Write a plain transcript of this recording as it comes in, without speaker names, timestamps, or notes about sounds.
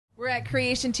We're at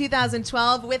Creation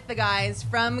 2012 with the guys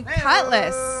from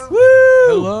Kutless. Woo!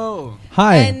 Hello.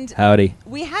 Hi. And howdy.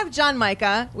 We have John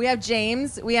Micah, we have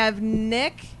James, we have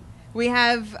Nick, we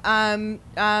have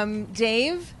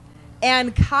Dave,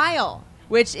 and Kyle,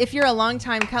 which if you're a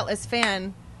longtime Kutless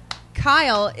fan,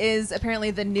 Kyle is apparently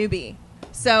the newbie.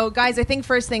 So, guys, I think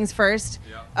first things first.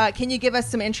 Can you give us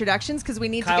some introductions? Because we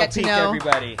need Kyle to get to Peak, know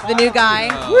everybody. the new guy,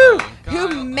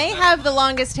 who may have the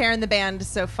longest hair in the band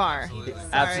so far.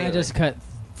 Absolutely. I just cut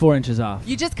 4 inches off.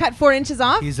 You just cut 4 inches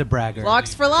off? He's a bragger.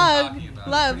 Locks for love.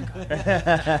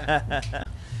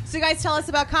 So, guys, tell us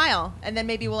about Kyle, and then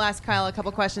maybe we'll ask Kyle a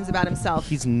couple questions about himself.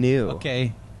 He's new.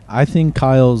 Okay. I think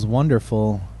Kyle's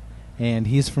wonderful, and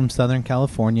he's from Southern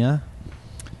California.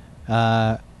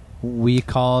 We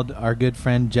called our good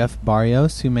friend Jeff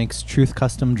Barrios, who makes Truth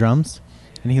Custom Drums,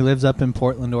 and he lives up in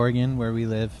Portland, Oregon, where we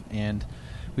live, and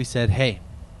we said, hey,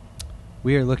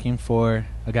 we are looking for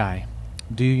a guy.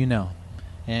 Do you know?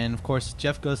 And, of course,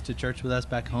 Jeff goes to church with us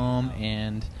back home,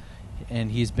 and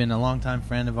he's been a longtime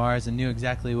friend of ours and knew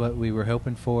exactly what we were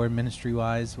hoping for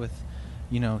ministry-wise with,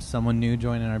 someone new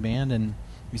joining our band, and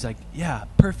he's like, yeah,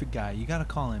 perfect guy. You got to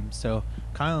call him. So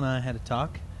Kyle and I had a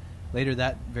talk later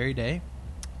that very day.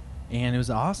 And it was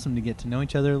awesome to get to know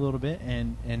each other a little bit,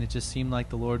 and it just seemed like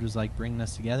the Lord was like bringing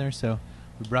us together. So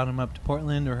we brought him up to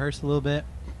Portland to rehearse a little bit,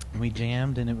 and we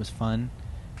jammed, and it was fun.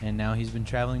 And now he's been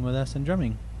traveling with us and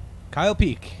drumming. Kyle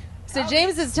Peak. So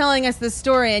James is telling us the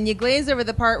story, and you glaze over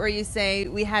the part where you say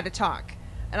we had a talk.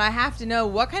 And I have to know,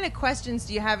 what kind of questions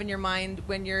do you have in your mind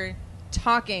when you're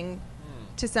talking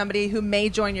to somebody who may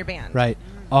join your band? Right.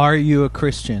 Are you a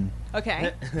Christian?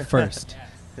 Okay. First.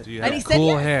 Do you And he have said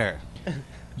cool yes. hair?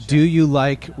 Do you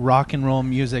like rock and roll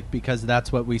music because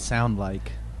that's what we sound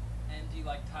like? And do you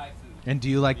like Thai food? And do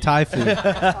you like Thai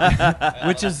food?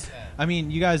 Which is, I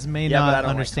mean, you guys may Yeah, but I not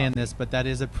don't understand this, but that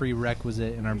is a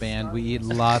prerequisite in our band. We eat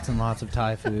lots and lots of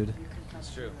Thai food.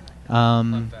 That's true.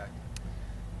 Fun fact.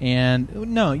 And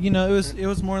no, it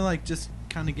was more like just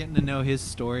kind of getting to know his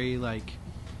story, like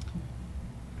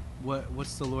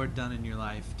what's the Lord done in your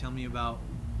life? Tell me about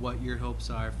what your hopes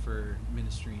are for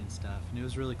ministry and stuff. And it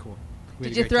was really cool.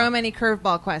 Did you throw him any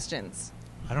curveball questions?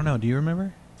 I don't know. Do you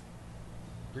remember?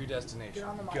 Predestination.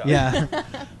 Go. Yeah.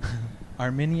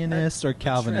 Arminianist or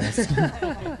Calvinist?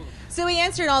 So he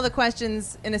answered all the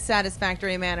questions in a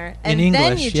satisfactory manner. In And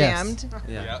then English, you yes. jammed.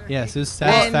 Yeah. Yes, it was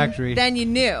And satisfactory. then you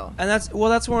knew. And that's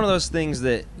one of those things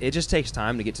that it just takes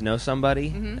time to get to know somebody.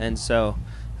 Mhm. And so,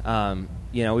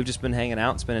 we've just been hanging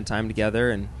out and spending time together,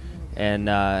 and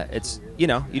it's, you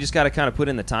just got to kind of put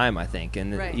in the time, I think.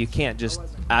 And Right. you can't just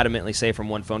adamantly say from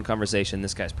one phone conversation,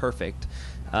 this guy's perfect.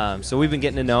 So we've been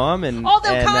getting to know him.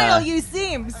 Although, Kyle, you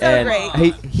seem so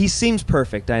great. He seems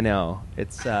perfect, I know.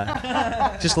 It's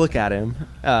just look at him.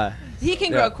 He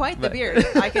can Yeah, grow quite the but- beard,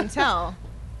 I can tell.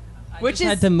 Which Just is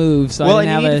had to move, so Well, I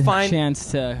didn't and you have need a to find-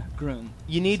 chance to groom.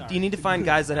 You need to find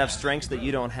guys that have strengths that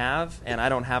you don't have, and I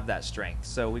don't have that strength.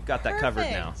 So we've got that covered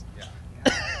now.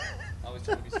 perfect. Always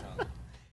trying to be strong.